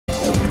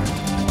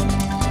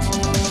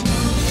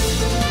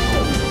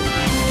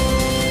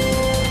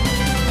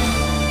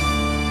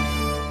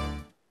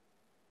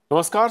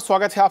नमस्कार,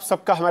 स्वागत है आप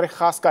सबका हमारे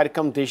खास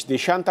कार्यक्रम देश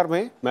देशांतर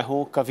में। मैं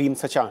हूं कविंद्र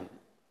सचान।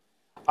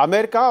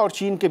 अमेरिका और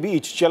चीन के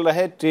बीच चल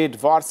रहे ट्रेड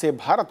वॉर से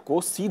भारत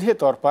को सीधे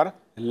तौर पर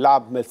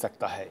लाभ मिल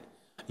सकता है।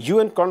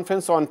 UN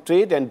conference on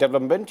trade and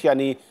development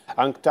यानी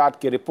UNCTAD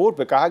की रिपोर्ट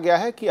में कहा गया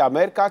है कि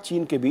अमेरिका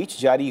चीन के बीच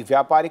जारी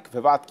व्यापारिक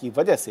विवाद की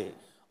वजह से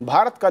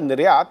भारत का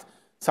निर्यात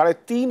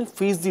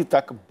 3.5%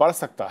 तक बढ़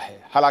सकता है।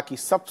 हालांकि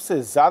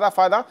सबसे ज्यादा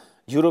फायदा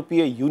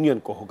यूरोपीय यूनियन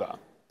को होगा।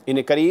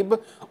 इन्हें करीब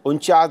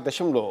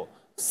 49.70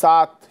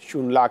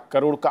 लाख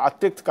करोड़ का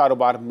अतिरिक्त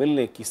कारोबार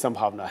मिलने की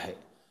संभावना है।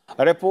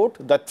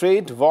 Report the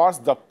trade Wars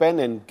the pen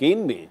and gain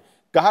में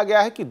कहा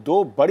गया है कि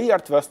दो बड़ी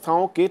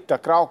अर्थव्यवस्थाओं के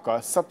टकराव का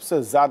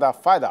सबसे ज्यादा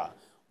फायदा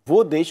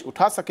वो देश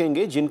उठा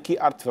सकेंगे जिनकी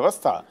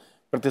अर्थव्यवस्था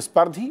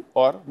प्रतिस्पर्धी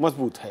और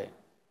मजबूत है।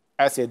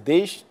 ऐसे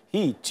देश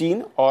ही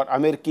चीन और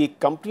अमेरिकी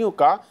कंपनियों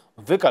का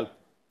विकल्प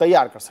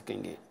तैयार कर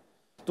सकेंगे।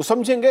 तो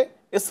समझेंगे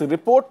इस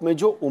रिपोर्ट में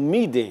जो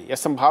उम्मीदें या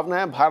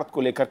संभावनाएं भारत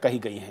को लेकर कही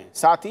गई हैं,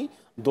 साथ ही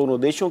दोनों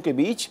देशों के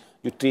बीच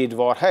जो ट्रेड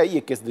वॉर है ये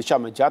किस दिशा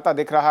में जाता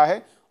दिख रहा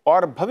है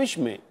और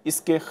भविष्य में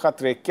इसके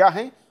खतरे क्या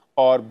हैं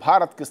और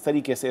भारत किस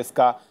तरीके से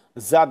इसका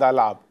ज्यादा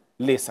लाभ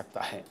ले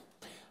सकता है।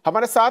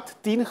 हमारे साथ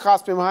 3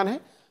 खास मेहमान हैं।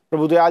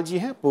 प्रभु दयाल जी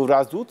हैं, पूर्व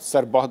राजदूत,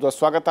 सर बहुत बहुत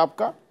स्वागत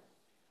आपका।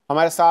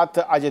 हमारे साथ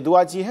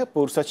अजय जी हैं,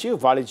 पूर्व सचिव,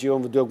 वाणिज्य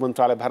एवं उद्योग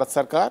मंत्रालय, भारत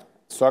सरकार,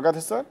 स्वागत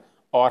है सर।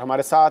 और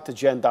हमारे साथ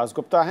जयंत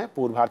दासगुप्ता हैं,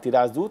 पूर्व भारतीय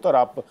राजदूत और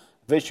आप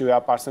विश्व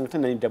व्यापार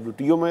संगठन यानी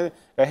WTO में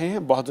रहे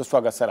हैं, बहुत बहुत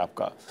स्वागत सर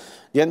आपका।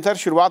 जयंत सर,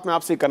 शुरुआत में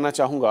आपसे करना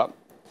चाहूँगा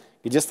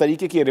कि जिस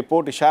तरीके की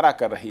रिपोर्ट इशारा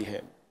कर रही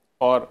है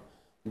और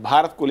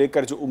भारत को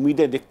लेकर जो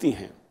उम्मीदें दिखती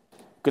हैं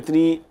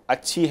कितनी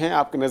अच्छी हैं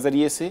आपके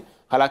नज़रिए से।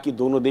 हालांकि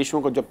दोनों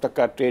देशों को जब तक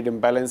का ट्रेड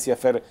इम्बैलेंस या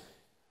फिर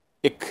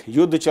एक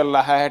युद्ध चल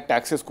रहा है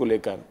टैक्सेस को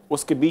लेकर,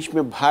 उसके बीच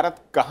में भारत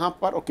कहाँ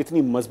पर और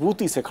कितनी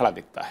मजबूती से खड़ा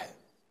दिखता है?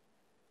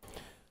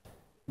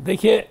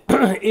 देखिए,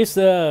 इस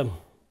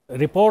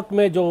रिपोर्ट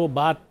में जो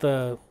बात,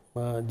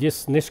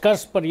 जिस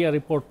निष्कर्ष पर यह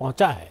रिपोर्ट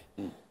पहुंचा है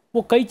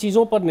वो कई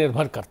चीज़ों पर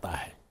निर्भर करता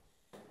है।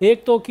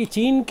 एक तो कि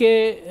चीन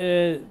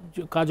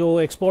के का जो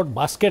एक्सपोर्ट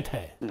बास्केट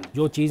है,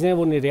 जो चीज़ें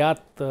वो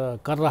निर्यात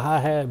कर रहा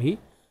है अभी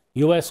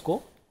US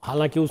को,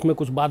 हालांकि उसमें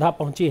कुछ बाधा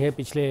पहुंची है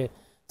पिछले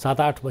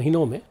 7-8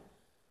 महीनों में,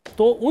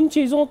 तो उन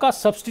चीज़ों का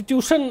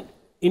सब्स्टिट्यूशन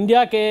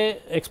इंडिया के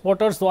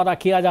एक्सपोर्टर्स द्वारा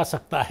किया जा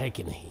सकता है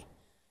कि नहीं।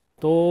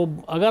 तो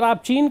अगर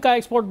आप चीन का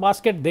एक्सपोर्ट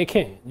बास्केट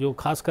देखें, जो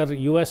खासकर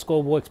US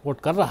को वो एक्सपोर्ट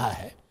कर रहा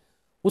है,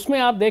 उसमें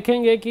आप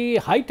देखेंगे कि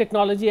हाई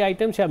टेक्नोलॉजी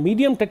आइटम्स या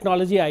मीडियम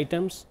टेक्नोलॉजी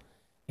आइटम्स,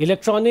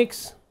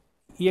 इलेक्ट्रॉनिक्स,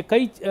 ये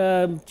कई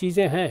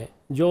चीज़ें हैं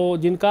जो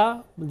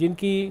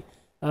जिनकी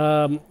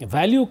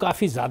वैल्यू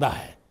काफ़ी ज़्यादा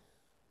है।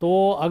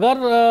 तो अगर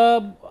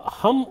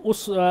हम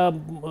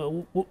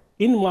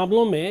इन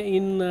मामलों में,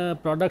 इन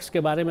प्रोडक्ट्स के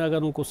बारे में अगर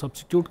उनको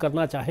सब्स्टिट्यूट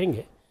करना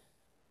चाहेंगे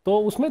तो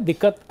उसमें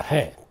दिक्कत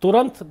है,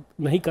 तुरंत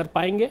नहीं कर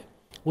पाएंगे,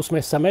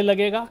 उसमें समय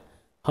लगेगा,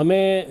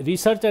 हमें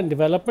रिसर्च एंड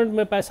डेवलपमेंट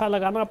में पैसा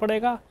लगाना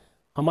पड़ेगा,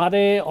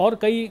 हमारे और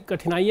कई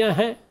कठिनाइयां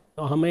हैं,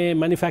 तो हमें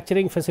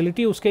मैन्युफैक्चरिंग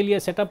फैसिलिटी उसके लिए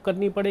सेटअप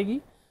करनी पड़ेगी।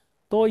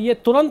 तो ये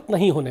तुरंत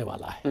नहीं होने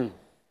वाला है।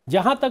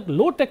 जहाँ तक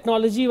लो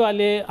टेक्नोलॉजी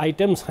वाले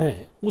आइटम्स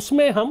हैं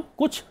उसमें हम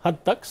कुछ हद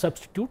तक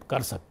सब्स्टिट्यूट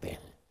कर सकते हैं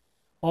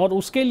और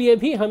उसके लिए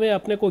भी हमें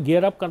अपने को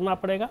गियर अप करना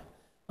पड़ेगा।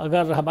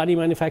 अगर हमारी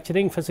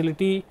मैन्युफैक्चरिंग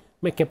फैसिलिटी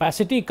में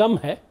कैपेसिटी कम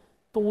है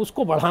तो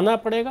उसको बढ़ाना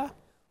पड़ेगा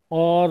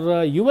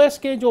और US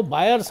के जो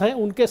बायर्स हैं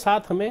उनके साथ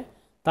हमें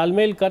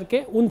तालमेल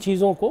करके उन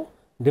चीज़ों को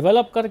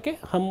डेवलप करके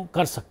हम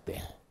कर सकते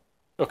हैं।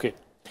 ओके,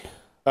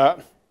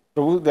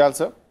 प्रभु दयाल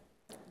सर,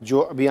 जो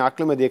अभी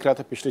आंकड़े में देख रहा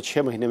था पिछले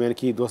 6 महीने में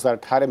कि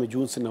 2018 में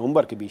जून से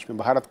नवंबर के बीच में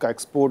भारत का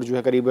एक्सपोर्ट जो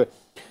है करीब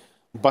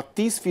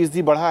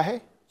 32% बढ़ा है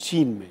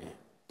चीन में।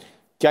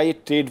 क्या ये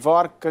ट्रेड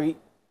वॉर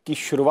की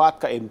शुरुआत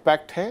का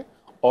इम्पैक्ट है?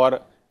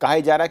 और कहा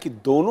जा रहा है कि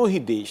दोनों ही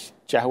देश,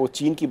 चाहे वो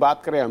चीन की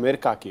बात करें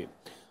अमेरिका के,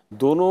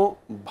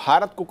 दोनों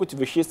भारत को कुछ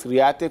विशेष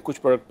रियायतें कुछ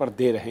प्रोडक्ट पर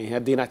दे रहे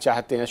हैं, देना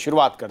चाहते हैं,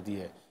 शुरुआत कर दी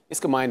है।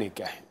 इसके मायने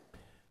क्या है?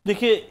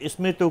 देखिए,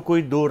 इसमें तो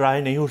कोई दो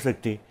राय नहीं हो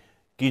सकती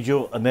कि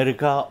जो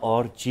अमेरिका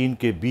और चीन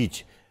के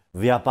बीच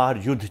व्यापार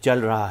युद्ध चल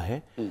रहा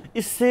है,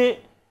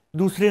 इससे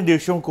दूसरे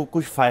देशों को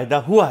कुछ फायदा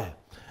हुआ है।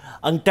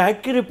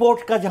 UNCTAD की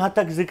रिपोर्ट का जहां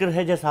तक जिक्र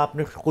है, जैसा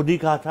आपने खुद ही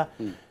कहा था,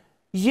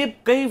 ये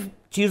कई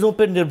चीज़ों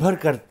पर निर्भर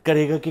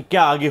करेगा कि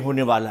क्या आगे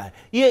होने वाला है।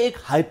 ये एक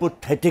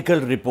हाइपोथेटिकल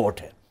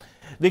रिपोर्ट है।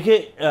 देखिए,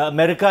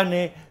 अमेरिका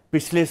ने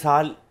पिछले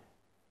साल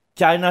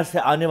चाइना से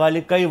आने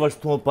वाले कई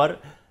वस्तुओं पर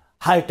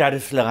हाई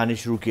टैरिफ्स लगाने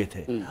शुरू किए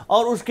थे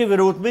और उसके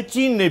विरोध में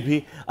चीन ने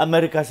भी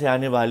अमेरिका से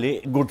आने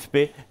वाले गुड्स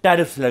पे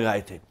टैरिफ्स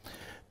लगाए थे।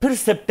 फिर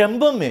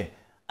सितंबर में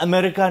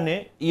अमेरिका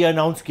ने यह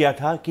अनाउंस किया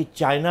था कि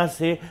चाइना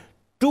से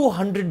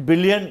 200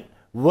 बिलियन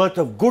वर्थ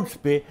ऑफ गुड्स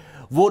पे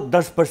वो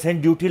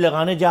 10% ड्यूटी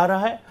लगाने जा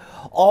रहा है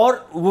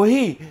और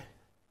वही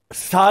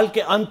साल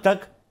के अंत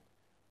तक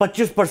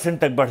 25%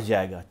 तक बढ़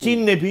जाएगा।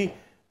 चीन ने भी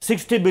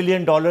 $60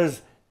 बिलियन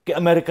के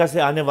अमेरिका से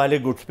आने वाले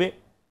गुड्स पे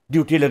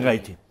ड्यूटी लगाई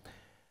थी।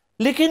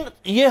 लेकिन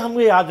ये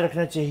हमें याद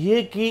रखना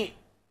चाहिए कि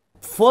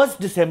 1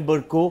 दिसंबर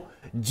को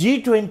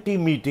G20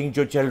 मीटिंग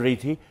जो चल रही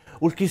थी,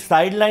 उसकी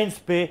साइडलाइंस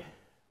पे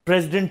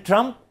प्रेसिडेंट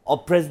ट्रंप और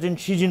प्रेसिडेंट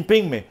शी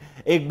जिनपिंग में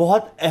एक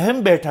बहुत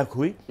अहम बैठक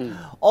हुई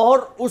और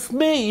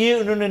उसमें ये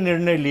उन्होंने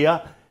निर्णय लिया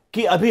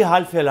कि अभी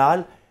हाल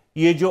फिलहाल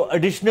ये जो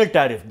एडिशनल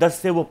टैरिफ 10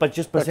 से वो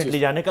 25% ले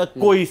जाने का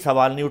कोई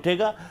सवाल नहीं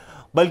उठेगा,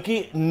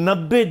 बल्कि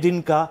 90 दिन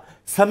का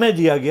समय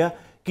दिया गया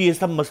कि ये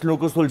सब मसलों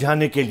को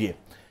सुलझाने के लिए।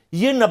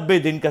 ये 90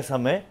 दिन का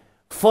समय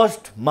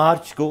 1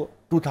 मार्च को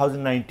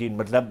 2019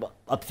 मतलब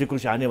अब से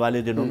कुछ आने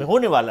वाले दिनों में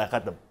होने वाला है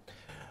खत्म।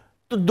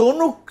 तो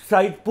दोनों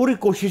साइड पूरी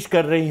कोशिश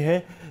कर रही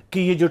हैं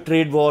कि ये जो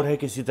ट्रेड वॉर है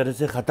किसी तरह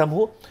से ख़त्म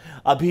हो।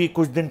 अभी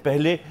कुछ दिन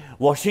पहले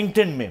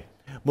वॉशिंगटन में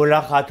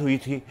मुलाकात हुई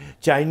थी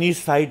चाइनीज़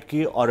साइड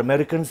की और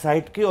अमेरिकन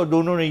साइड की, और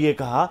दोनों ने ये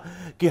कहा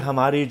कि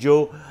हमारी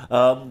जो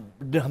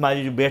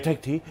बैठक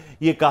थी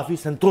ये काफ़ी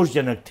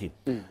संतोषजनक थी।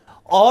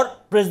 और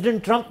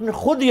प्रेसिडेंट ट्रंप ने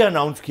खुद ये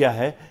अनाउंस किया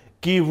है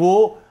कि वो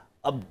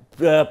अब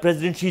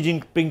प्रेसिडेंट शी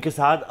जिनपिंग के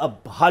साथ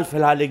अब हाल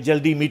फिलहाल एक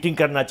जल्दी मीटिंग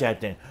करना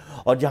चाहते हैं,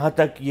 और जहाँ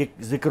तक ये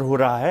जिक्र हो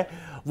रहा है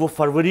वो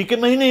फरवरी के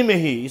महीने में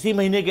ही, इसी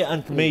महीने के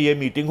अंत में ये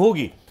मीटिंग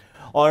होगी।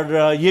 और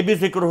ये भी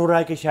जिक्र हो रहा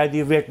है कि शायद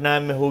ये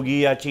वियतनाम में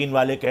होगी, या चीन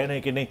वाले कह रहे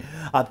हैं कि नहीं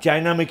आप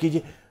चाइना में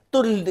कीजिए।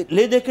 तो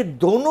ले दे के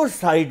दोनों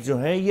साइड जो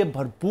हैं ये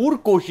भरपूर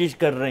कोशिश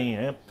कर रही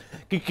हैं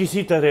कि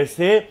किसी तरह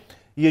से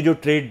ये जो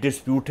ट्रेड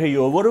डिस्प्यूट है ये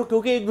ओवर हो,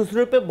 क्योंकि एक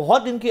दूसरे पे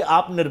बहुत इनकी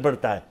आप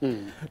निर्भरता है।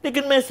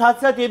 लेकिन मैं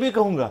साथ साथ ये भी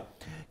कहूँगा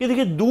कि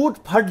देखिए दूध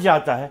फट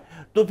जाता है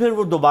तो फिर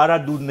वो दोबारा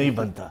दूध नहीं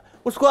बनता,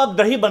 उसको आप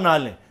दही बना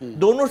लें।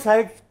 दोनों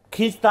साइड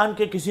खींचतान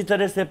के किसी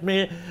तरह से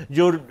अपने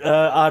जो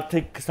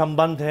आर्थिक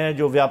संबंध हैं,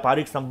 जो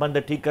व्यापारिक संबंध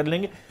है ठीक कर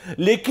लेंगे।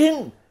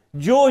 लेकिन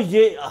जो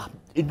ये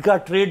इनका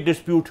ट्रेड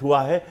डिस्प्यूट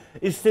हुआ है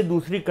इससे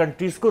दूसरी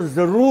कंट्रीज को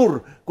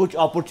ज़रूर कुछ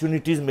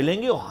अपॉर्चुनिटीज़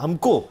मिलेंगी, और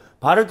हमको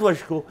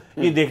भारतवर्ष को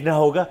ये देखना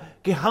होगा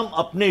कि हम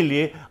अपने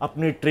लिए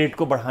अपने ट्रेड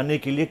को बढ़ाने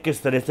के लिए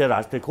किस तरह से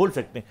रास्ते खोल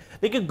सकते हैं।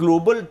 देखिए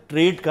ग्लोबल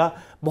ट्रेड का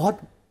बहुत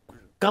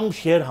कम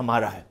शेयर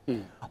हमारा है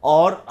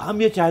और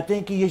हम ये चाहते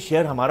हैं कि ये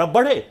शेयर हमारा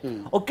बढ़े।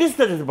 और किस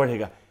तरह से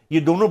बढ़ेगा? ये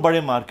दोनों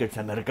बड़े मार्केट्स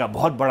हैं, अमेरिका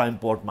बहुत बड़ा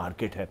इंपोर्ट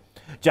मार्केट है,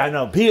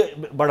 चाइना भी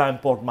बड़ा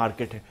इंपोर्ट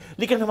मार्केट है,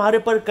 लेकिन हमारे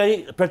पर कई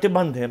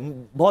प्रतिबंध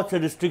हैं, बहुत से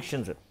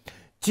रिस्ट्रिक्शंस हैं।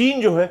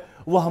 चीन जो है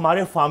वो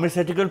हमारे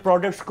फार्मास्यूटिकल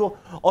प्रोडक्ट्स को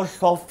और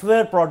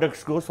सॉफ्टवेयर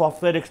प्रोडक्ट्स को,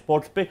 सॉफ्टवेयर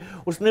एक्सपोर्ट्स पे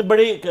उसने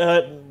बड़े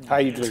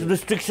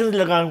रिस्ट्रिक्शंस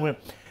लगाए हुए हैं।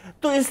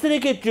 तो इस तरह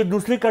के जो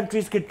दूसरी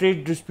कंट्रीज के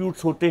ट्रेड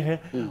डिस्प्यूट्स होते हैं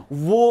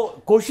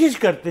वो कोशिश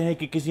करते हैं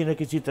कि किसी न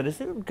किसी तरह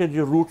से उनके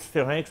जो रूट्स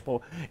से हैं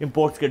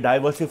इंपोर्ट्स के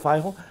डाइवर्सिफाई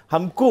हों।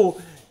 हमको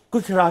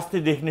कुछ रास्ते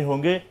देखने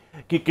होंगे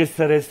कि किस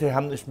तरह से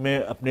हम इसमें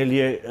अपने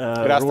लिए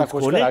रास्ता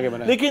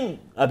खोलें। लेकिन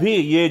अभी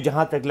ये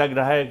जहां तक लग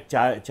रहा है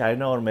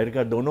चाइना और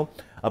अमेरिका दोनों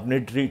अपने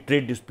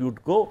ट्रेड डिस्प्यूट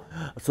को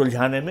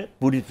सुलझाने में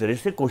पूरी तरह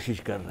से कोशिश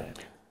कर रहे हैं।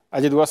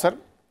 अजय दुआ सर,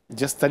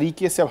 जिस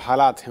तरीके से अब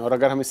हालात हैं और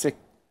अगर हम इससे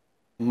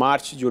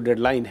मार्च जो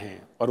डेडलाइन है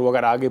और वो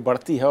अगर आगे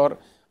बढ़ती है और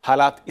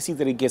हालात इसी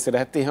तरीके से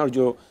रहते हैं और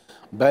जो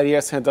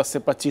बैरियर्स हैं 10 से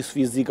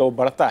 25% का वो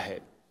बढ़ता है,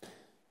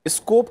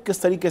 स्कोप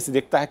किस तरीके से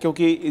दिखता है?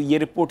 क्योंकि ये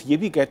रिपोर्ट ये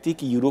भी कहती है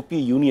कि यूरोपीय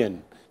यूनियन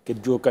के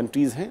जो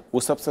कंट्रीज़ हैं वो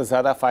सबसे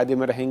ज़्यादा फ़ायदे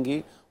में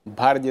रहेंगे,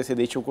 भारत जैसे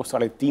देशों को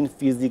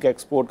 3.5% का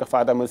एक्सपोर्ट का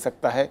फ़ायदा मिल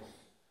सकता है।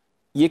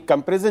 ये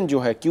कंपेरिजन जो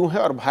है क्यों है?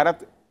 और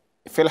भारत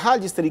फ़िलहाल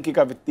जिस तरीके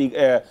का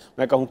वित्तीय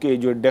मैं कहूँ कि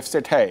जो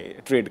डेफिसिट है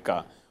ट्रेड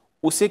का,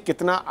 उसे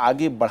कितना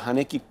आगे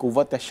बढ़ाने की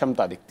कुव्वत या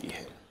क्षमता दिखती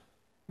है?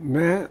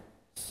 मैं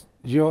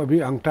जो अभी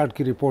अंकटाड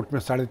की रिपोर्ट में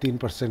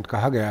 3.5%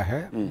 कहा गया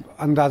है,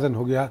 अंदाजन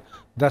हो गया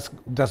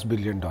 10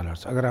 बिलियन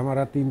डॉलर्स। अगर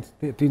हमारा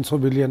 300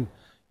 बिलियन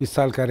इस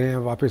साल कह रहे हैं,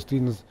 वापस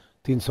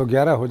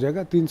 311 हो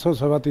जाएगा, 300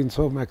 सवा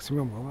 300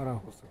 मैक्सिमम हमारा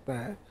हो सकता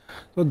है,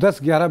 तो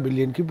 10-11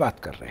 बिलियन की बात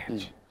कर रहे हैं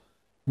जी।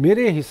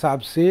 मेरे हिसाब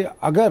से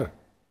अगर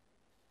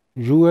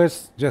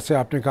यूएस जैसे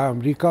आपने कहा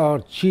अमेरिका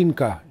और चीन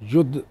का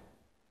युद्ध,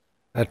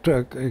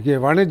 ये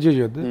वाणिज्य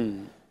युद्ध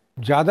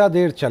ज़्यादा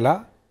देर चला,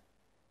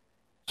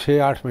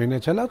 6-8 महीने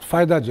चला, तो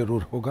फ़ायदा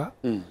ज़रूर होगा।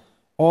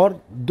 और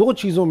 2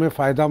 चीज़ों में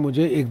फ़ायदा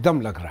मुझे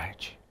एकदम लग रहा है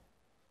जी।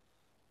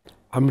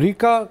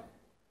 अमेरिका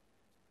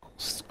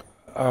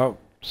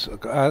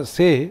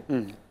से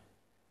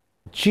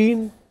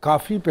चीन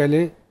काफ़ी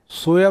पहले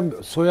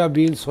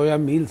सोयाबीन, सोया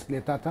मील्स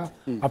लेता था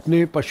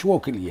अपने पशुओं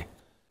के लिए।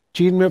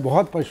 चीन में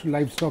बहुत पशु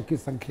लाइव स्टॉक की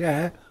संख्या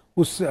है,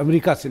 उससे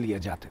अमेरिका से लिए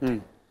जाते थे।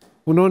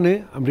 उन्होंने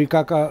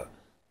अमेरिका का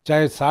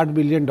चाहे $60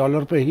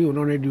 बिलियन पे ही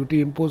उन्होंने ड्यूटी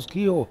इम्पोज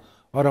की हो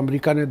और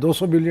अमेरिका ने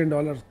 $200 बिलियन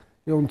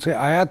उनसे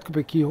आयात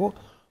पे की हो,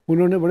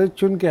 उन्होंने बड़े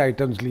चुन के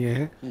आइटम्स लिए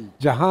हैं।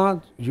 जहां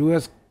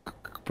यूएस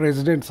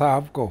प्रेसिडेंट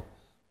साहब को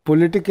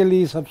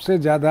पॉलिटिकली सबसे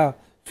ज़्यादा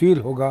फील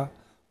होगा,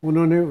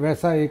 उन्होंने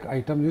वैसा एक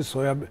आइटम जो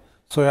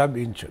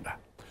सोयाबीन चुना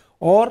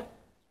और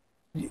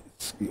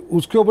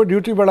उसके ऊपर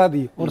ड्यूटी बढ़ा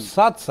दी। और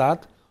साथ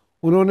साथ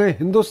उन्होंने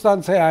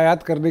हिंदुस्तान से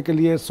आयात करने के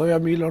लिए सोया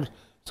मील और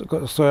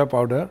सोया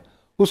पाउडर,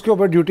 उसके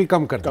ऊपर ड्यूटी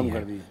कम कर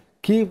दी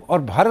कि,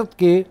 और भारत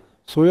के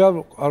सोया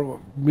और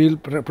मील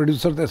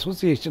प्रोड्यूसर्स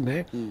एसोसिएशन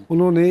है,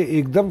 उन्होंने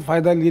एकदम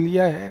फ़ायदा ले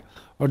लिया है।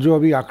 और जो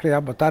अभी आंकड़े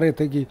आप बता रहे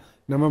थे कि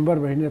नवंबर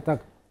महीने तक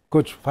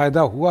कुछ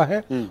फ़ायदा हुआ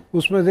है,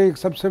 उसमें से एक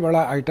सबसे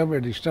बड़ा आइटम,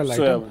 एडिशनल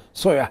आइटम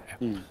सोया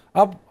है।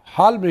 अब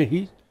हाल में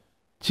ही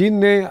चीन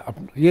ने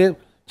ये,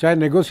 चाहे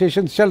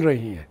नेगोशिएशन चल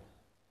रही हैं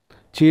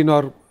चीन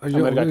और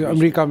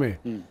अमेरिका में,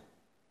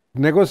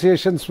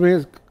 नेगोशिएशंस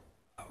में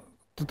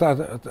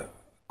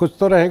कुछ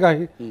तो रहेगा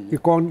ही कि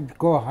कौन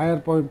को हायर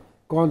पॉइंट,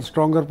 कौन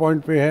स्ट्रॉन्गर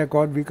पॉइंट पे है,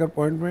 कौन वीकर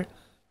पॉइंट में।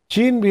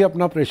 चीन भी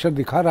अपना प्रेशर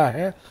दिखा रहा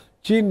है।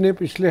 चीन ने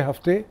पिछले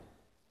हफ्ते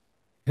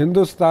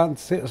हिंदुस्तान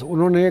से,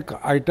 उन्होंने एक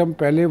आइटम,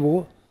 पहले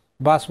वो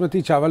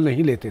बासमती चावल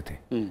नहीं लेते थे,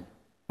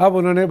 अब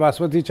उन्होंने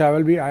बासमती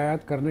चावल भी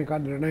आयात करने का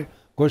निर्णय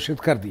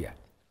घोषित कर दिया।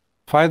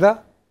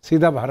 फायदा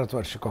सीधा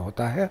भारतवर्ष का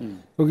होता है,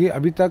 क्योंकि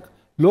अभी तक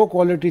लो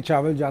क्वालिटी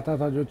चावल जाता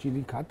था जो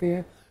चीनी खाते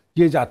हैं,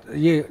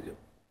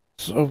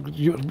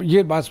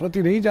 ये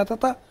बासमती नहीं जाता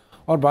था,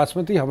 और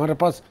बासमती हमारे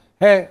पास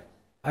है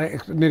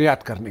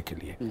निर्यात करने के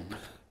लिए।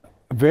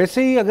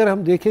 वैसे ही अगर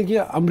हम देखें कि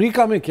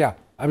अमेरिका में क्या,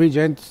 अभी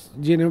जयंत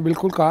जी ने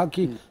बिल्कुल कहा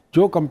कि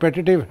जो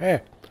कम्पिटिटिव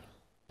है,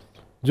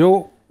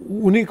 जो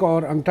उन्हीं का,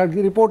 और अंकटाड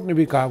की रिपोर्ट ने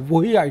भी कहा,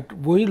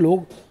 वही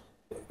लोग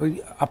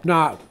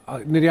अपना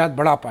निर्यात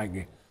बढ़ा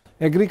पाएंगे।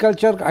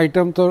 एग्रीकल्चर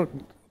आइटम तो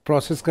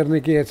प्रोसेस करने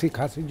की ऐसी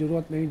खासी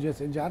जरूरत नहीं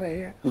जैसे जा रहे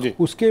हैं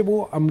उसके,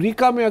 वो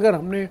अमेरिका में अगर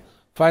हमने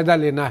फ़ायदा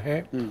लेना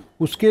है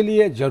उसके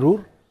लिए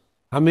ज़रूर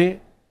हमें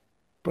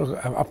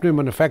अपने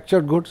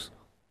मैन्युफैक्चर्ड गुड्स,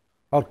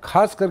 और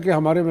ख़ास करके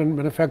हमारे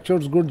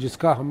मैन्युफैक्चर्ड गुड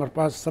जिसका हमारे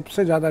पास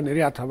सबसे ज़्यादा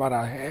निर्यात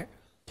हमारा है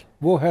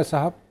वो है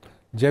साहब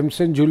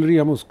जेम्स एंड ज्वेलरी।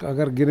 हम उसका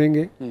अगर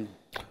गिनेंगे,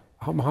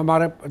 हम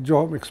हमारे जो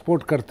हम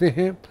एक्सपोर्ट करते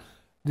हैं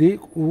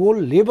वो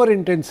लेबर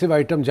इंटेंसिव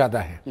आइटम ज़्यादा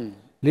है।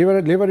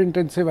 लेबर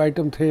इंटेंसिव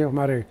आइटम थे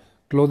हमारे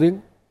क्लोथिंग,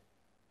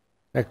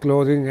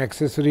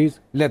 एक्सेसरीज,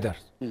 लेदर।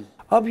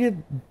 अब ये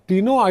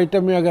तीनों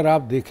आइटम में अगर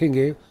आप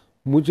देखेंगे,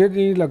 मुझे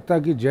नहीं लगता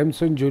कि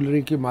जेम्स एंड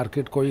ज्वेलरी की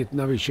मार्केट कोई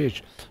इतना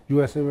विशेष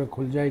यूएसए में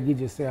खुल जाएगी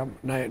जिससे हम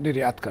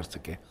निर्यात कर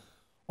सकें।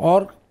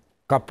 और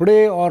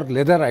कपड़े और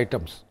लेदर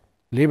आइटम्स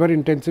लेबर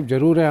इंटेंसिव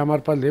जरूर है,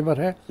 हमारे पास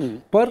लेबर है,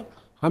 पर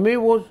हमें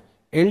वो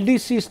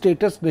एलडीसी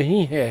स्टेटस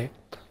नहीं है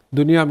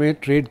दुनिया में,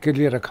 ट्रेड के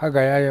लिए रखा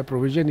गया या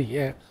प्रोविजन ही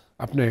है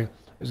अपने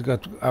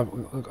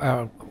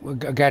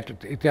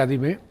गैट इत्यादि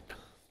में,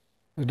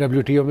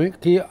 डब्ल्यूटीओ में,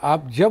 कि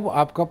आप जब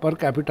आपका पर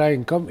कैपिटा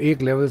इनकम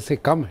एक लेवल से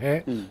कम है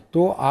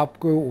तो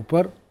आपको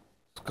ऊपर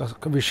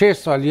विशेष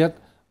सहूलियत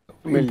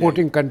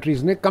इंपोर्टिंग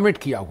कंट्रीज ने कमिट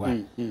किया हुआ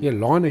है। ये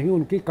लॉ नहीं,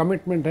 उनकी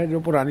कमिटमेंट है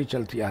जो पुरानी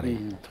चलती आ रही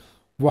है।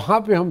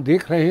 वहाँ पे हम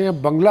देख रहे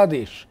हैं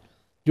बांग्लादेश,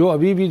 जो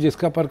अभी भी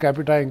जिसका पर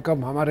कैपिटा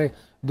इनकम हमारे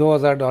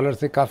 $2000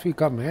 से काफ़ी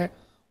कम है,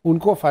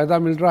 उनको फ़ायदा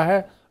मिल रहा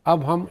है।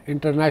 अब हम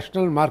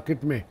इंटरनेशनल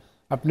मार्केट में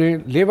अपने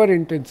लेबर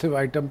इंटेंसिव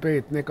आइटम पे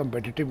इतने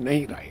कम्पिटिटिव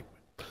नहीं रहे।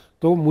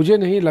 तो मुझे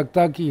नहीं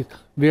लगता कि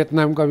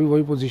वियतनाम का भी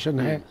वही पोजीशन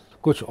है,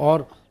 कुछ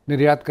और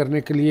निर्यात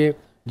करने के लिए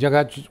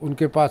जगह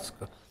उनके पास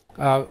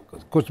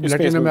कुछ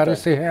लैटिन अमेरिका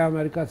से है,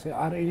 अमेरिका से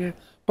आ रही है,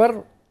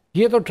 पर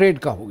ये तो ट्रेड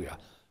का हो गया।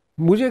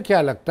 मुझे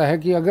क्या लगता है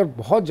कि अगर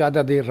बहुत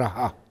ज़्यादा देर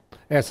रहा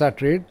ऐसा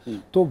ट्रेड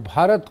तो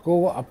भारत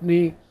को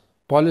अपनी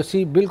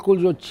पॉलिसी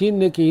बिल्कुल जो चीन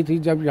ने की थी,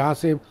 जब यहाँ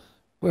से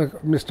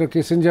मिस्टर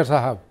किसिंजर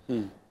साहब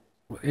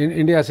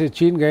इंडिया से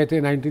चीन गए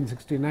थे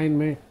 1969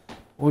 में,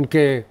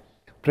 उनके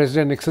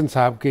प्रेसिडेंट निक्सन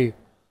साहब की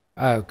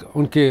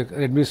उनके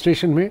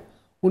एडमिनिस्ट्रेशन में,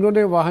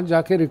 उन्होंने वहाँ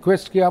जाके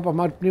रिक्वेस्ट किया आप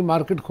हमारी अपनी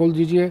मार्केट खोल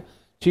दीजिए।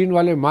 चीन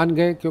वाले मान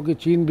गए, क्योंकि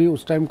चीन भी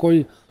उस टाइम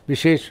कोई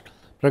विशेष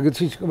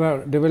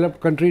प्रगतिशील डेवलप्ड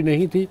कंट्री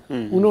नहीं थी।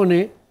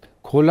 उन्होंने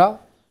खोला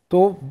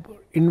तो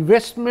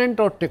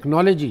इन्वेस्टमेंट और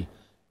टेक्नोलॉजी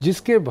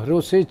जिसके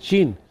भरोसे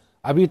चीन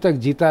अभी तक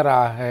जीता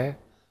रहा है,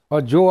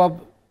 और जो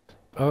अब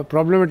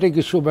प्रॉब्लमेटिक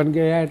इशू बन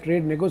गया है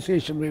ट्रेड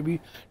नेगोशिएशन में भी,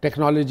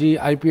 टेक्नोलॉजी,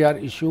 आईपीआर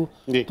इशू,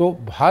 तो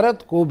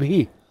भारत को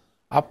भी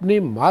अपनी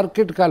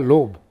मार्केट का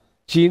लोभ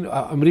चीन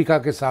अमेरिका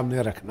के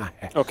सामने रखना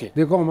है।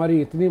 देखो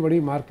हमारी इतनी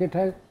बड़ी मार्केट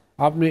है,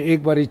 आपने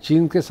एक बारी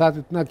चीन के साथ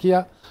इतना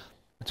किया,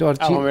 और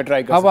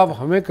अब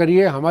हमें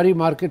करिए, हमारी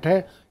मार्केट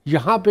है,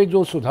 यहाँ पे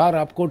जो सुधार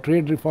आपको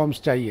ट्रेड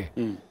रिफॉर्म्स चाहिए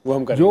वो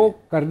हम जो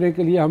करने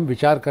के लिए हम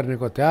विचार करने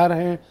को तैयार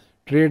हैं।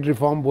 ट्रेड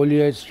रिफॉर्म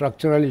बोलिए,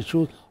 स्ट्रक्चरल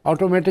इश्यूज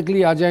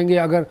ऑटोमेटिकली आ जाएंगे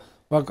अगर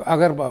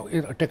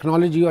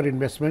टेक्नोलॉजी और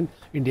इन्वेस्टमेंट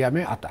इंडिया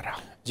में आता रहा।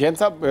 जयंत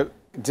साहब,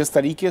 जिस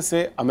तरीके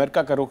से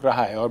अमेरिका का रुख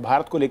रहा है और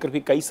भारत को लेकर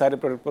भी कई सारे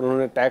प्रोडक्ट पर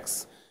उन्होंने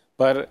टैक्स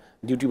पर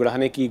ड्यूटी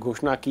बढ़ाने की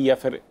घोषणा की या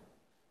फिर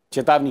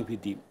चेतावनी भी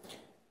दी,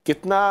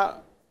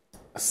 कितना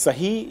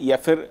सही या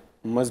फिर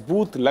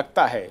मजबूत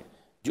लगता है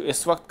जो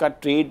इस वक्त का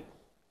ट्रेड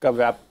का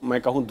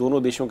मैं कहूँ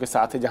दोनों देशों के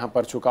साथ है, जहाँ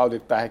पर झुकाव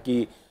दिखता है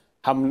कि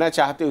हम न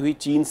चाहते हुए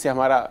चीन से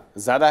हमारा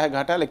ज़्यादा है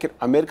घाटा, लेकिन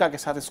अमेरिका के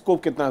साथ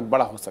स्कोप कितना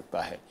बड़ा हो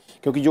सकता है?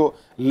 क्योंकि जो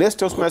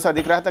लिस्ट है उसमें ऐसा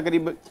दिख रहा था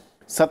करीब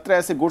 17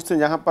 ऐसे गुड्स हैं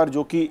जहाँ पर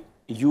जो कि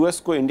यूएस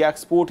को इंडिया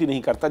एक्सपोर्ट ही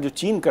नहीं करता, जो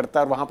चीन करता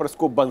है, और वहाँ पर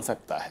स्कोप बन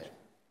सकता है।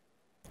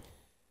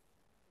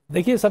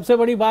 देखिए, सबसे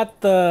बड़ी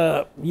बात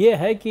ये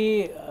है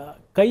कि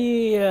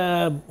कई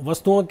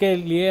वस्तुओं के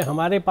लिए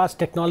हमारे पास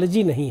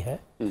टेक्नोलॉजी नहीं है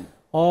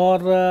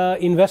और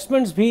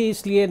इन्वेस्टमेंट्स भी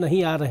इसलिए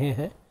नहीं आ रहे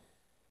हैं,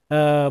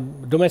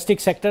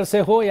 डोमेस्टिक सेक्टर से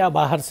हो या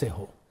बाहर से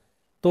हो।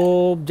 तो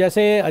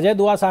जैसे अजय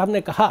दुआ साहब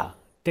ने कहा,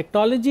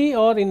 टेक्नोलॉजी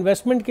और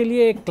इन्वेस्टमेंट के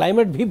लिए एक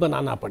क्लाइमेट भी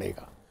बनाना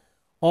पड़ेगा,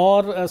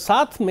 और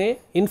साथ में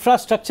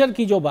इंफ्रास्ट्रक्चर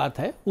की जो बात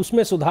है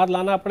उसमें सुधार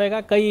लाना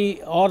पड़ेगा। कई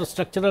और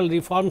स्ट्रक्चरल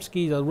रिफॉर्म्स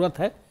की ज़रूरत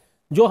है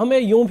जो हमें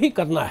यूं भी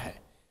करना है।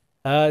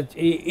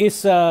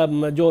 इस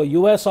जो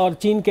यूएस और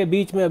चीन के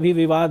बीच में अभी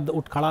विवाद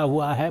उठ खड़ा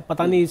हुआ है,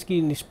 पता नहीं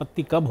इसकी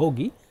निष्पत्ति कब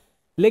होगी,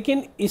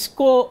 लेकिन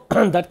इसको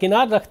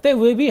दरकिनार रखते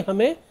हुए भी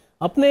हमें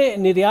अपने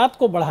निर्यात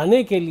को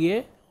बढ़ाने के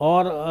लिए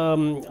और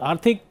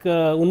आर्थिक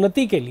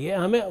उन्नति के लिए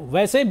हमें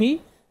वैसे भी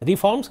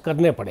रिफॉर्म्स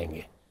करने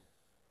पड़ेंगे।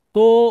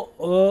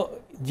 तो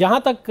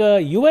जहाँ तक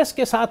यूएस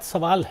के साथ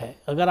सवाल है,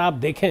 अगर आप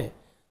देखें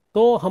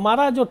तो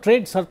हमारा जो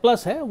ट्रेड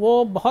सरप्लस है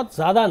वो बहुत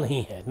ज़्यादा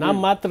नहीं है, नाम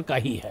मात्र का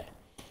ही है,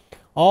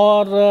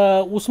 और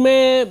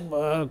उसमें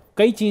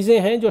कई चीज़ें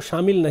हैं जो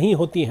शामिल नहीं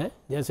होती हैं,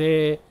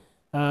 जैसे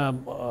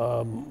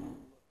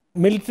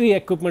मिलिट्री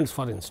इक्विपमेंट्स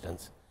फॉर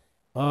इंस्टेंस,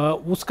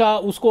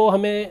 उसको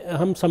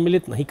हम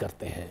सम्मिलित नहीं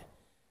करते हैं।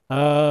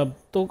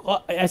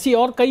 तो ऐसी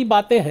और कई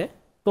बातें हैं।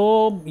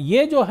 तो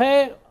ये जो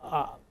है,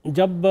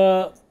 जब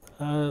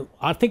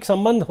आर्थिक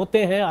संबंध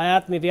होते हैं,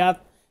 आयात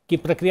निर्यात की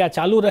प्रक्रिया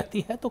चालू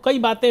रहती है, तो कई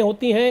बातें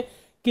होती हैं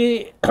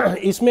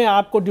कि इसमें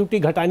आपको ड्यूटी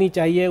घटानी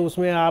चाहिए,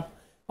 उसमें आप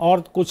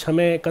और कुछ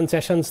हमें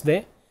कंसेशंस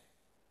दें।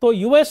 तो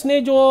यूएस ने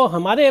जो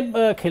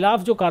हमारे खिलाफ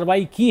जो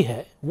कार्रवाई की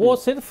है वो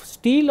सिर्फ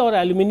स्टील और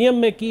एल्युमिनियम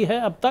में की है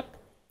अब तक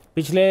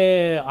पिछले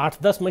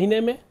 8-10 महीने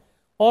में,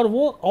 और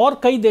वो और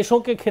कई देशों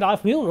के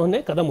खिलाफ भी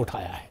उन्होंने कदम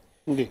उठाया है।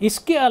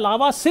 इसके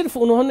अलावा सिर्फ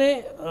उन्होंने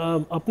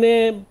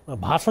अपने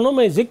भाषणों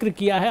में जिक्र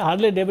किया है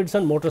हार्ले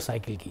डेविडसन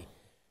मोटरसाइकिल की।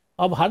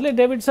 अब हार्ले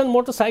डेविडसन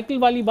मोटरसाइकिल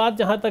वाली बात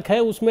जहाँ तक है,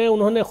 उसमें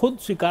उन्होंने खुद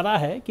स्वीकारा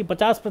है कि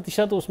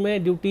 50%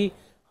 उसमें ड्यूटी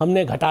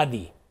हमने घटा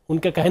दी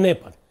उनके कहने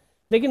पर,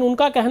 लेकिन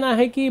उनका कहना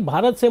है कि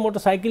भारत से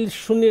मोटरसाइकिल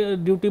 0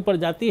 ड्यूटी पर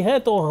जाती है,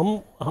 तो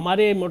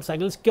हमारे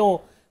मोटरसाइकिल्स क्यों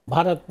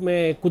भारत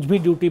में कुछ भी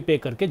ड्यूटी पे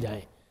करके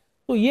जाएं।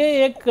 तो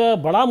ये एक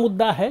बड़ा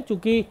मुद्दा है,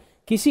 क्योंकि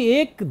किसी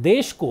एक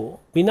देश को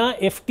बिना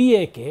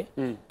एफटीए के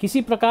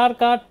किसी प्रकार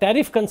का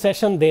टैरिफ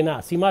कंसेशन देना,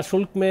 सीमा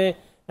शुल्क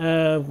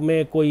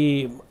में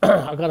कोई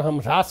अगर हम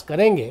ह्रास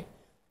करेंगे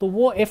तो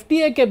वो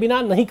एफटीए के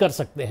बिना नहीं कर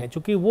सकते हैं,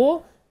 क्योंकि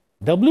वो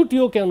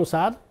डब्ल्यूटीओ के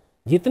अनुसार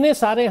जितने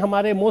सारे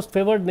हमारे मोस्ट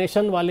फेवर्ड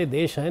नेशन वाले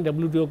देश हैं,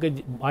 डब्ल्यूटीओ के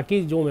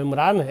बाकी जो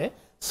मेम्बरान हैं,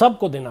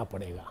 सबको देना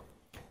पड़ेगा।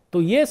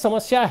 तो ये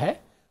समस्या है।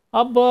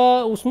 अब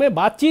उसमें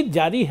बातचीत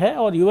जारी है,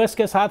 और यूएस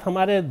के साथ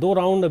हमारे 2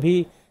 राउंड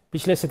अभी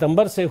पिछले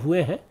सितंबर से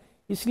हुए हैं।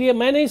 इसलिए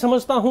मैं नहीं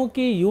समझता हूं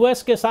कि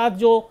यूएस के साथ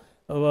जो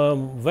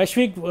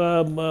वैश्विक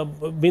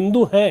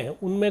बिंदु हैं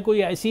उनमें कोई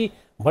ऐसी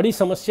बड़ी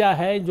समस्या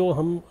है जो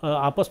हम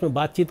आपस में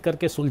बातचीत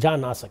करके सुलझा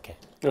ना सकें।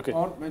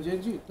 और मैं जय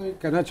जी तो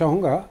कहना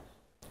चाहूँगा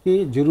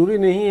कि जरूरी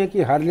नहीं है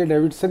कि हार्ले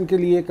डेविडसन के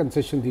लिए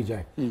कंसेशन दी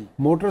जाए।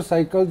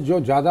 मोटरसाइकिल जो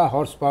ज़्यादा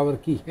हॉर्स पावर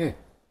की हैं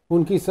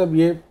उनकी सब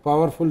ये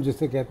पावरफुल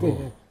जिसे कहते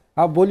हैं,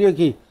 आप बोलिए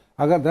कि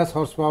अगर 10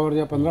 हॉर्स पावर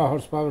या 15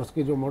 हॉर्स पावर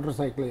की जो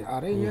मोटरसाइकिलें आ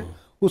रही हैं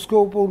उसके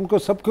ऊपर उनको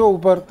सबके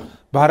ऊपर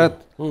भारत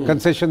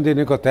कंसेशन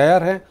देने को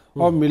तैयार है।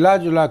 और मिला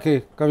जुला के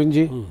कविंद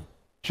जी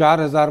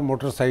 4000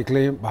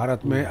 मोटरसाइकिलें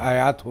भारत में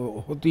आयात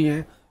होती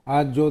हैं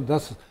आज, जो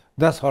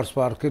 10 हॉर्स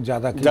पावर के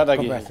ज़्यादा की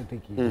कैपेसिटी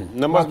की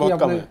नंबर बहुत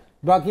कम है।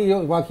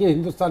 बाकी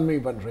हिंदुस्तान में ही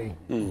बन रही है,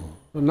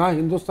 तो ना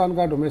हिंदुस्तान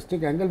का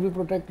डोमेस्टिक एंगल भी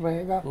प्रोटेक्ट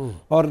रहेगा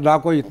और ना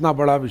कोई इतना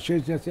बड़ा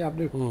विशेष, जैसे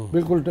आपने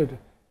बिल्कुल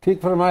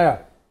ठीक फरमाया,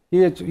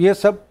 ये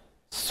सब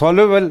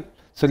सॉल्वेबल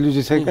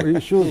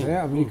इश्यूज हैं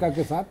अमेरिका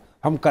के साथ,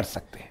 हम कर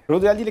सकते हैं।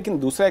 दयाल जी, लेकिन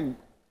दूसरा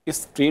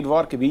इस ट्रेड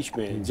वॉर के बीच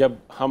में जब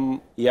हम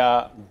या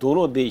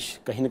दोनों देश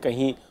कहीं न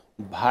कहीं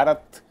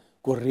भारत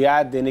को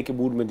रियायत देने के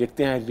मूड में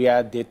देखते हैं,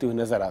 रियायत देते हुए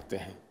नजर आते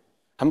हैं,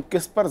 हम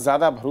किस पर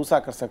ज़्यादा भरोसा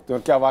कर सकते हैं?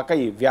 और क्या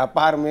वाकई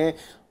व्यापार में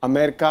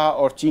अमेरिका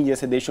और चीन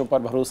जैसे देशों पर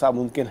भरोसा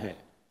मुमकिन है?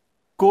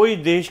 कोई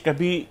देश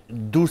कभी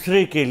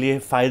दूसरे के लिए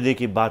फायदे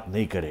की बात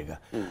नहीं करेगा।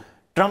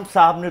 ट्रंप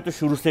साहब ने तो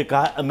शुरू से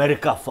कहा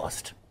अमेरिका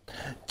फर्स्ट।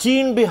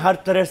 चीन भी हर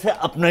तरह से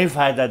अपना ही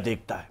फायदा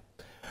देखता है।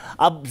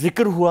 अब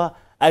जिक्र हुआ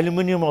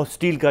एल्यूमिनियम और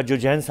स्टील का, जो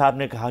जयंत साहब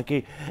ने कहा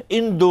कि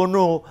इन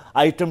दोनों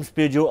आइटम्स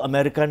पे जो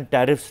अमेरिकन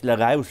टैरिफ्स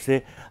लगाए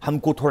उससे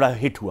हमको थोड़ा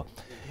हिट हुआ।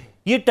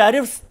 ये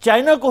टैरिफ्स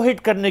चाइना को हिट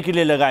करने के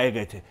लिए लगाए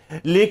गए थे,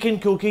 लेकिन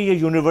क्योंकि ये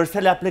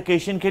यूनिवर्सल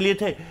एप्लीकेशन के लिए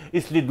थे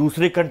इसलिए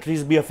दूसरे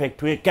कंट्रीज भी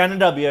अफेक्ट हुए,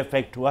 कनाडा भी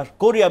अफेक्ट हुआ,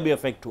 कोरिया भी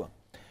अफेक्ट हुआ।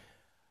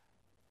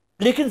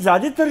 लेकिन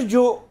ज़्यादातर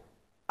जो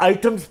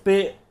आइटम्स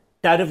पे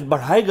टैरिफ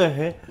बढ़ाए गए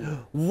हैं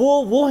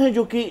वो हैं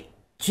जो कि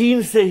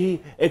चीन से ही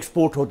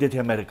एक्सपोर्ट होते थे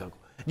अमेरिका को।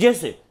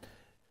 जैसे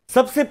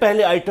सबसे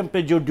पहले आइटम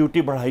पे जो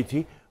ड्यूटी बढ़ाई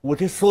थी वो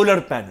थे सोलर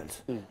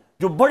पैनल्स,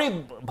 जो बड़ी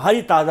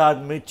भारी तादाद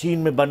में चीन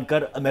में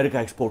बनकर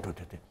अमेरिका एक्सपोर्ट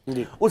होते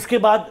थे। उसके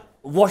बाद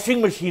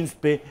वॉशिंग मशीन्स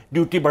पे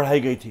ड्यूटी बढ़ाई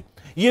गई थी,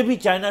 ये भी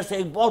चाइना से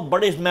एक बहुत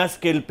बड़े मैस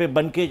स्केल पे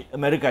बन के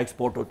अमेरिका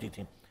एक्सपोर्ट होती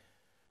थी।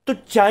 तो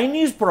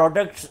चाइनीज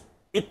प्रोडक्ट्स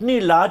इतनी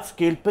लार्ज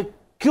स्केल पे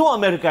क्यों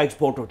अमेरिका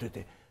एक्सपोर्ट होते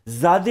थे?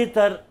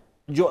 ज़्यादातर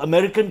जो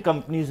अमेरिकन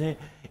कंपनीज हैं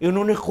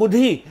इन्होंने खुद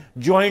ही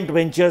जॉइंट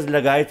वेंचर्स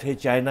लगाए थे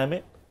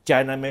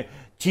चाइना में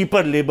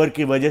चीपर लेबर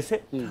की वजह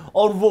से,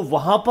 और वो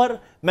वहां पर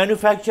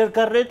मैन्युफैक्चर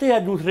कर रहे थे या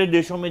दूसरे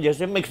देशों में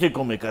जैसे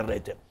मेक्सिको में कर रहे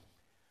थे।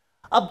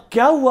 अब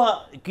क्या हुआ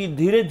कि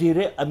धीरे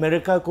धीरे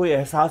अमेरिका को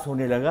एहसास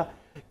होने लगा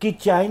कि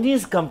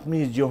चाइनीज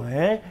कंपनीज जो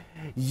हैं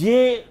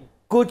ये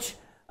कुछ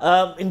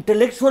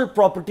इंटेलेक्चुअल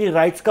प्रॉपर्टी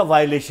राइट्स का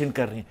वायलेशन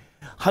कर रही हैं।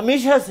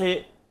 हमेशा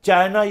से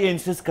चाइना ये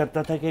इंसिस्ट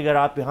करता था कि अगर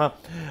आप यहाँ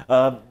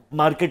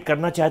मार्केट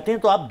करना चाहते हैं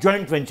तो आप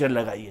जॉइंट वेंचर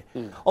लगाइए।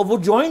 और वो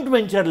जॉइंट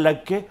वेंचर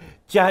लग के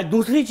चाहे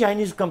दूसरी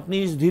चाइनीज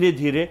कंपनीज धीरे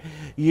धीरे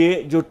ये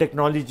जो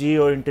टेक्नोलॉजी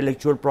और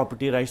इंटेलेक्चुअल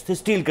प्रॉपर्टी राइट्स थे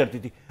स्टील करती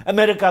थी,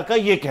 अमेरिका का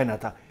ये कहना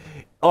था।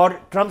 और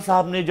ट्रंप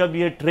साहब ने जब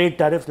ये ट्रेड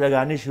टैरिफ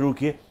लगाने शुरू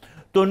किए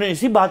तो उन्होंने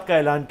इसी बात का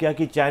ऐलान किया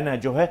कि चाइना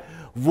जो है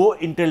वो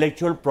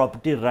इंटेलेक्चुअल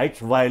प्रॉपर्टी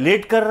राइट्स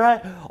वायलेट कर रहा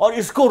है और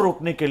इसको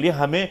रोकने के लिए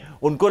हमें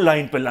उनको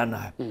लाइन पे लाना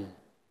है।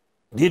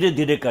 धीरे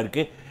धीरे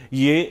करके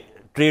ये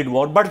ट्रेड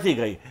वॉर बढ़ती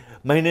गई,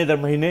 महीने दर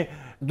महीने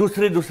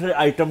दूसरे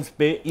आइटम्स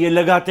पे ये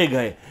लगाते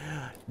गए।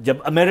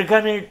 जब अमेरिका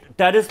ने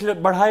टैरिफ्स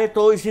बढ़ाए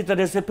तो इसी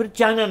तरह से फिर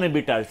चाइना ने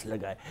भी टैरिफ्स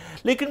लगाए,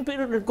 लेकिन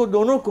फिर इनको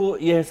दोनों को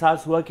ये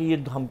एहसास हुआ कि ये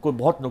हमको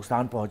बहुत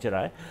नुकसान पहुंच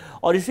रहा है।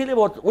 और इसीलिए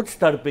बहुत उच्च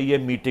स्तर पे ये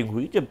मीटिंग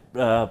हुई जब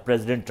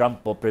प्रेसिडेंट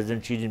ट्रंप और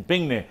प्रेसिडेंट शी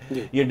जिनपिंग ने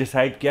ये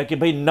डिसाइड किया कि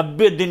भाई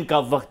 90 दिन का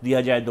वक्त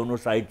दिया जाए दोनों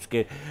साइड्स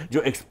के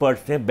जो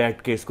एक्सपर्ट्स हैं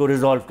बैठ के इसको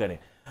रिजॉल्व करें।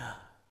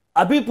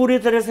 अभी पूरी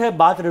तरह से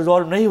बात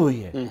रिजॉल्व नहीं हुई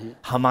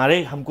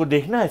है। हमको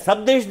देखना है,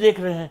 सब देश देख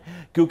रहे हैं,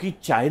 क्योंकि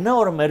चाइना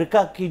और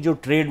अमेरिका की जो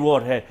ट्रेड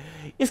वॉर है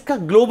इसका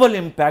ग्लोबल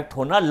इंपैक्ट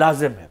होना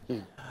लाजिम है।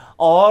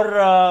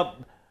 और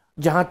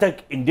जहां तक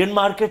इंडियन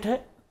मार्केट है,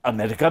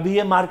 अमेरिका भी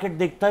ये मार्केट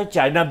देखता है,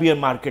 चाइना भी ये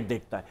मार्केट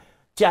देखता है।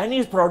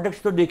 चाइनीज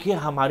प्रोडक्ट्स तो देखिए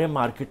हमारे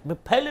मार्केट में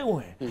फैले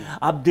हुए हैं।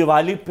 आप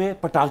दिवाली पे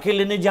पटाखे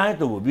लेने जाएं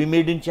तो वो भी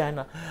मेड इन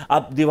चाइना,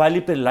 आप दिवाली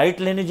पे लाइट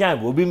लेने जाएं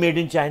वो भी made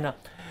in China.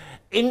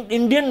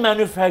 Indian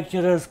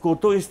manufacturers को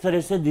तो इस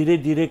तरह से धीरे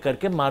धीरे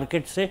करके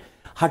मार्केट से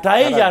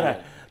हटाया जा रहा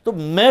है। तो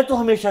मैं तो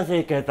हमेशा से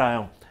ये कहता आया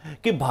हूं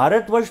कि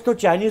भारतवर्ष तो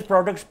चाइनीज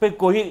प्रोडक्ट्स पे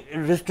कोई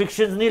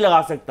रिस्ट्रिक्शंस नहीं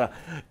लगा सकता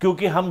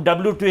क्योंकि हम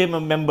WTO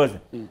मेंबर्स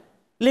हैं,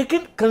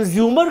 लेकिन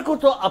कंज्यूमर को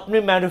तो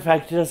अपने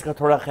मैन्युफैक्चरर्स का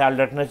थोड़ा ख्याल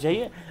रखना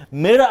चाहिए।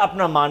 मेरा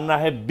अपना मानना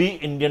है बी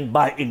इंडियन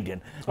बाय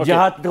इंडियन।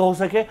 जहां तक हो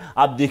सके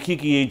आप देखिए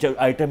कि ये जो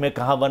आइटम है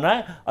कहाँ बना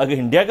है, अगर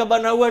इंडिया का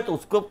बना हुआ है तो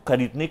उसको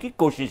खरीदने की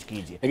कोशिश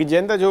कीजिए। लेकिन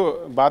जयंत जो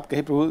बात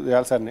कही प्रभु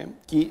दयाल सर ने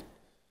कि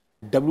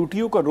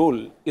WTO का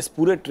रोल इस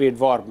पूरे ट्रेड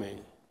वॉर में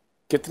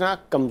कितना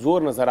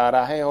कमज़ोर नज़र आ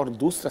रहा है, और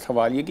दूसरा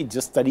सवाल ये कि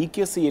जिस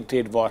तरीके से ये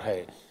ट्रेड वॉर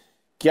है,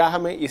 क्या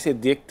हमें इसे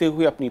देखते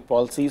हुए अपनी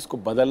पॉलिसीज़ को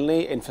बदलने,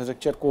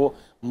 इंफ्रास्ट्रक्चर को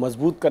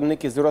मजबूत करने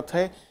की ज़रूरत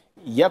है,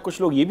 या कुछ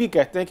लोग ये भी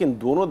कहते हैं कि इन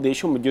दोनों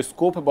देशों में जो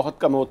स्कोप है बहुत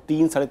कम है, वो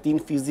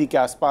 3-3.5% के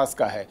आसपास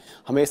का है,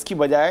 हमें इसकी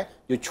बजाय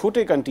जो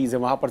छोटे कंट्रीज़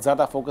हैं वहाँ पर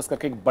ज़्यादा फोकस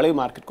करके एक बड़े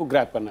मार्केट को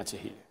ग्रैब करना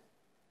चाहिए?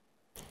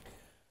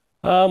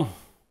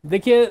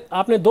 देखिए,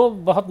 आपने दो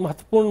बहुत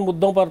महत्वपूर्ण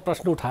मुद्दों पर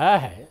प्रश्न उठाया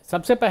है।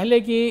 सबसे पहले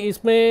कि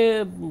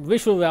इसमें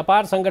विश्व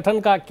व्यापार संगठन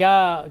का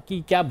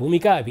क्या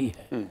भूमिका अभी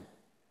है।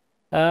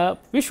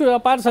 विश्व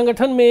व्यापार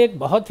संगठन में एक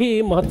बहुत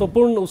ही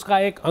महत्वपूर्ण उसका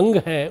एक अंग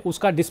है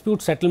उसका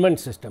डिस्प्यूट सेटलमेंट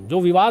सिस्टम। जो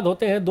विवाद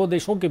होते हैं दो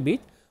देशों के बीच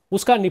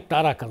उसका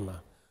निपटारा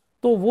करना,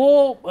 तो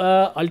वो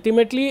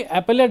अल्टीमेटली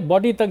एपेलेट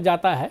बॉडी तक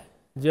जाता है।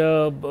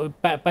 जो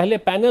पहले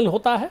पैनल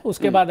होता है,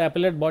 उसके बाद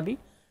एपेलेट बॉडी।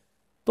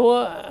 तो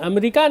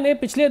अमेरिका ने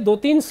पिछले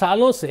 2-3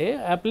 सालों से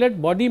एपेलेट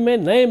बॉडी में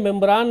नए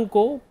मेंबरान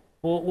को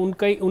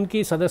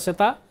उनकी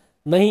सदस्यता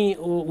नहीं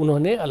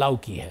उन्होंने अलाउ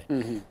की है।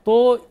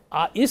 तो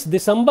इस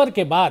दिसंबर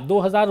के बाद,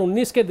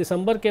 2019 के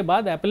दिसंबर के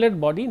बाद एपेलेट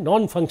बॉडी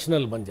नॉन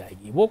फंक्शनल बन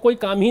जाएगी, वो कोई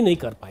काम ही नहीं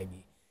कर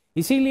पाएगी।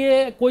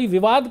 इसीलिए कोई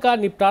विवाद का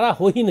निपटारा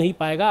हो ही नहीं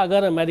पाएगा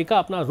अगर अमेरिका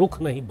अपना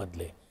रुख नहीं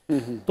बदले।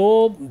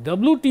 तो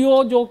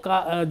WTO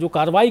जो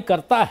कार्रवाई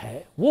करता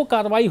है वो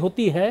कार्रवाई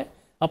होती है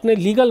अपने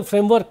लीगल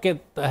फ्रेमवर्क के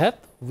तहत।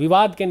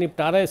 विवाद के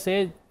निपटारे से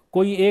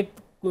कोई एक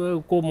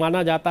को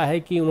माना जाता है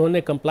कि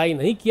उन्होंने कंप्लाई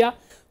नहीं किया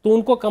तो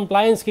उनको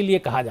कंप्लायंस के लिए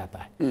कहा जाता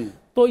है।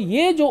 तो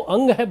ये जो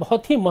अंग है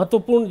बहुत ही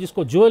महत्वपूर्ण,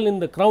 जिसको ज्वेल इन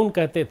द क्राउन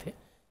कहते थे,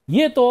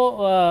 ये तो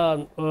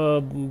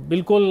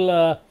बिल्कुल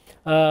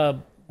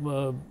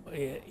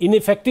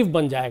इनइफेक्टिव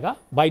बन जाएगा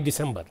बाय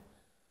दिसंबर।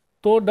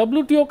 तो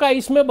WTO का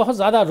इसमें बहुत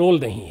ज़्यादा रोल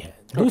नहीं है।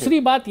 दूसरी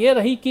बात ये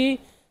रही कि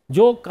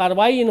जो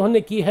कार्रवाई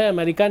इन्होंने की है,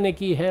 अमेरिका ने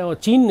की है और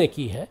चीन ने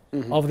की है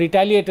ऑफ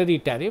रिटेलिएटरी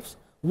टैरिफ्स,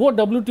 वो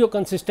WTO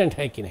कंसिस्टेंट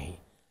है कि नहीं।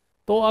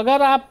 तो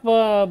अगर आप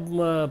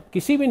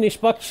किसी भी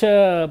निष्पक्ष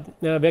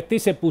व्यक्ति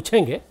से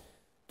पूछेंगे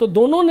तो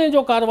दोनों ने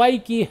जो कार्रवाई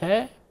की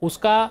है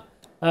उसका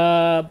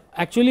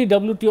एक्चुअली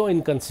WTO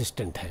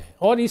इनकंसिस्टेंट है,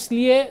 और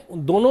इसलिए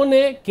दोनों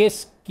ने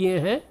केस किए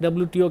हैं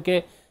WTO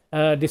के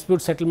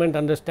डिस्प्यूट सेटलमेंट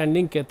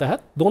अंडरस्टैंडिंग के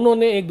तहत। दोनों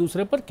ने एक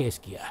दूसरे पर केस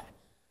किया है,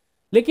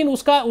 लेकिन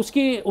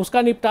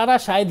उसका निपटारा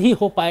शायद ही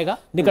हो पाएगा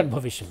निकट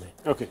भविष्य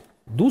में।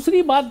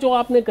 दूसरी बात जो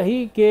आपने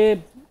कही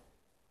कि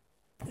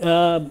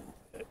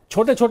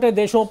छोटे छोटे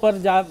देशों पर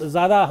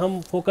ज़्यादा हम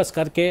फोकस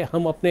करके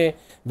हम अपने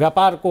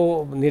व्यापार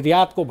को,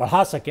 निर्यात को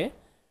बढ़ा सकें,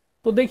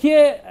 तो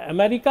देखिए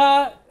अमेरिका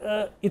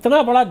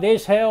इतना बड़ा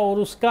देश है और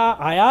उसका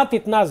आयात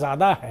इतना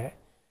ज़्यादा है,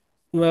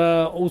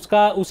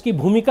 उसकी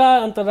भूमिका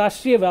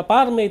अंतर्राष्ट्रीय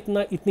व्यापार में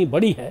इतनी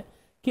बड़ी है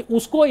कि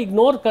उसको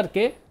इग्नोर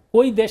करके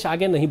कोई देश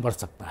आगे नहीं बढ़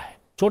सकता है।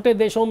 छोटे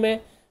देशों में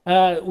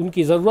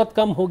उनकी ज़रूरत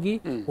कम होगी,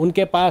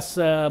 उनके पास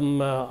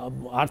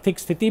आर्थिक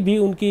स्थिति भी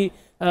उनकी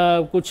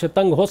कुछ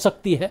तंग हो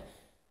सकती है।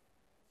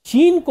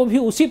 चीन को भी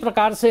उसी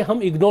प्रकार से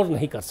हम इग्नोर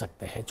नहीं कर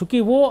सकते हैं, क्योंकि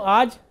वो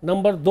आज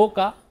नंबर 2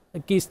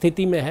 की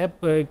स्थिति में है,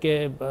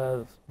 के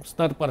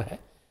स्तर पर है।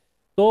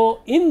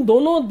 तो इन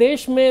दोनों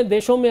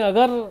देशों में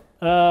अगर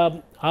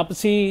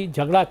आपसी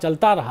झगड़ा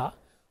चलता रहा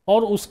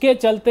और उसके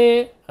चलते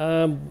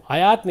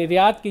आयात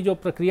निर्यात की जो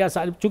प्रक्रिया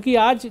सारी, चूंकि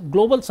आज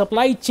ग्लोबल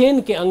सप्लाई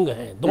चेन के अंग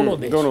हैं दोनों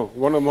देश,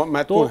 दोनों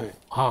महत्वपूर्ण हैं।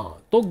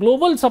 हाँ, तो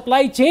ग्लोबल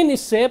सप्लाई चेन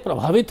इससे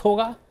प्रभावित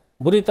होगा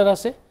बुरी तरह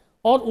से,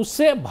 और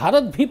उससे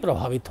भारत भी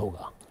प्रभावित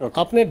होगा।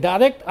 अपने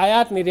डायरेक्ट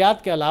आयात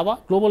निर्यात के अलावा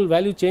ग्लोबल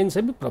वैल्यू चेन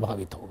से भी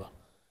प्रभावित होगा।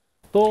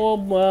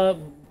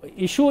 तो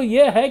इशू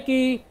ये है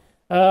कि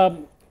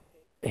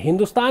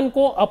हिंदुस्तान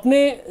को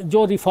अपने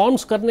जो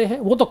रिफॉर्म्स करने हैं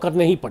वो तो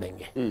करने ही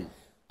पड़ेंगे।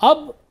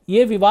 अब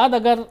ये विवाद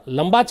अगर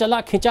लंबा चला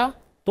खिंचा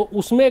तो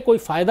उसमें कोई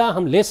फायदा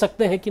हम ले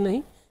सकते हैं कि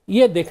नहीं,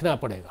 ये देखना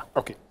पड़ेगा।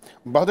 ओके,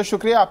 बहुत बहुत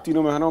शुक्रिया आप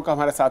तीनों मेहमानों का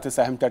हमारे साथ इस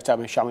अहम चर्चा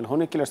में शामिल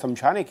होने के लिए और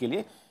समझाने के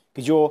लिए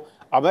कि जो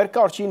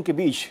अमेरिका और चीन के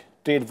बीच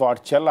ट्रेड वॉर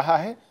चल रहा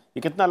है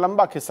ये कितना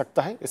लंबा खिंच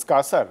सकता है, इसका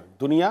असर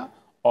दुनिया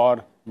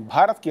और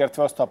भारत की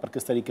अर्थव्यवस्था पर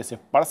किस तरीके से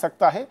पड़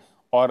सकता है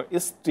और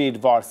इस ट्रेड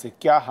वॉर से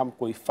क्या हम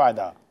कोई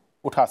फायदा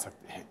उठा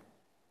सकते हैं।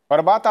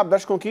 और बात आप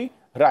दर्शकों की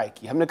राय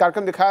की, हमने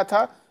कार्यक्रम दिखाया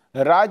था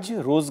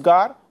राज्य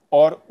रोजगार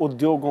और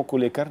उद्योगों को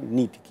लेकर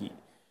नीति की।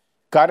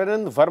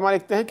 कार्यानंद वर्मा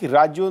लिखते हैं कि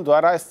राज्यों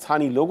द्वारा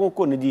स्थानीय लोगों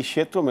को निजी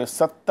क्षेत्रों में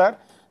 70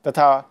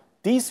 तथा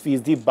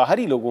 30%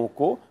 बाहरी लोगों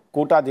को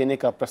कोटा देने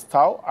का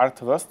प्रस्ताव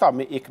अर्थव्यवस्था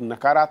में एक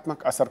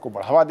नकारात्मक असर को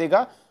बढ़ावा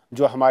देगा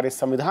जो हमारे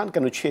संविधान के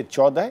अनुच्छेद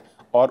 14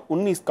 और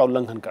 19 का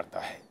उल्लंघन करता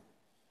है।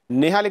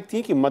 नेहा लिखती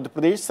है कि मध्य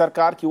प्रदेश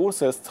सरकार की ओर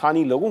से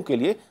स्थानीय लोगों के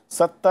लिए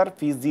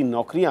 70%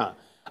 नौकरियां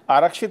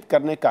आरक्षित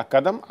करने का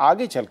कदम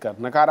आगे चलकर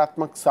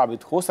नकारात्मक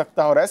साबित हो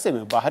सकता है और ऐसे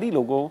में बाहरी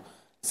लोगों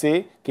से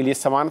के लिए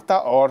समानता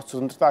और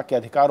स्वतंत्रता के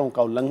अधिकारों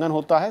का उल्लंघन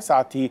होता है।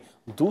 साथ ही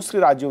दूसरे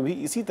राज्यों भी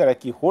इसी तरह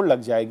की होड़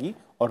लग जाएगी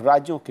और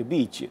राज्यों के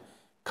बीच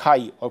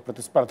खाई और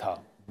प्रतिस्पर्धा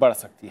बढ़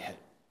सकती है।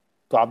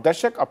 तो आप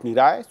दर्शक अपनी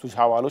राय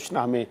सुझाव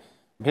आलोचना हमें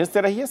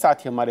भेजते रहिए। साथ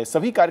ही हमारे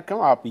सभी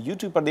कार्यक्रम आप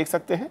YouTube पर देख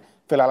सकते हैं।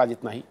 फिलहाल आज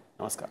इतना ही,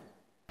 नमस्कार।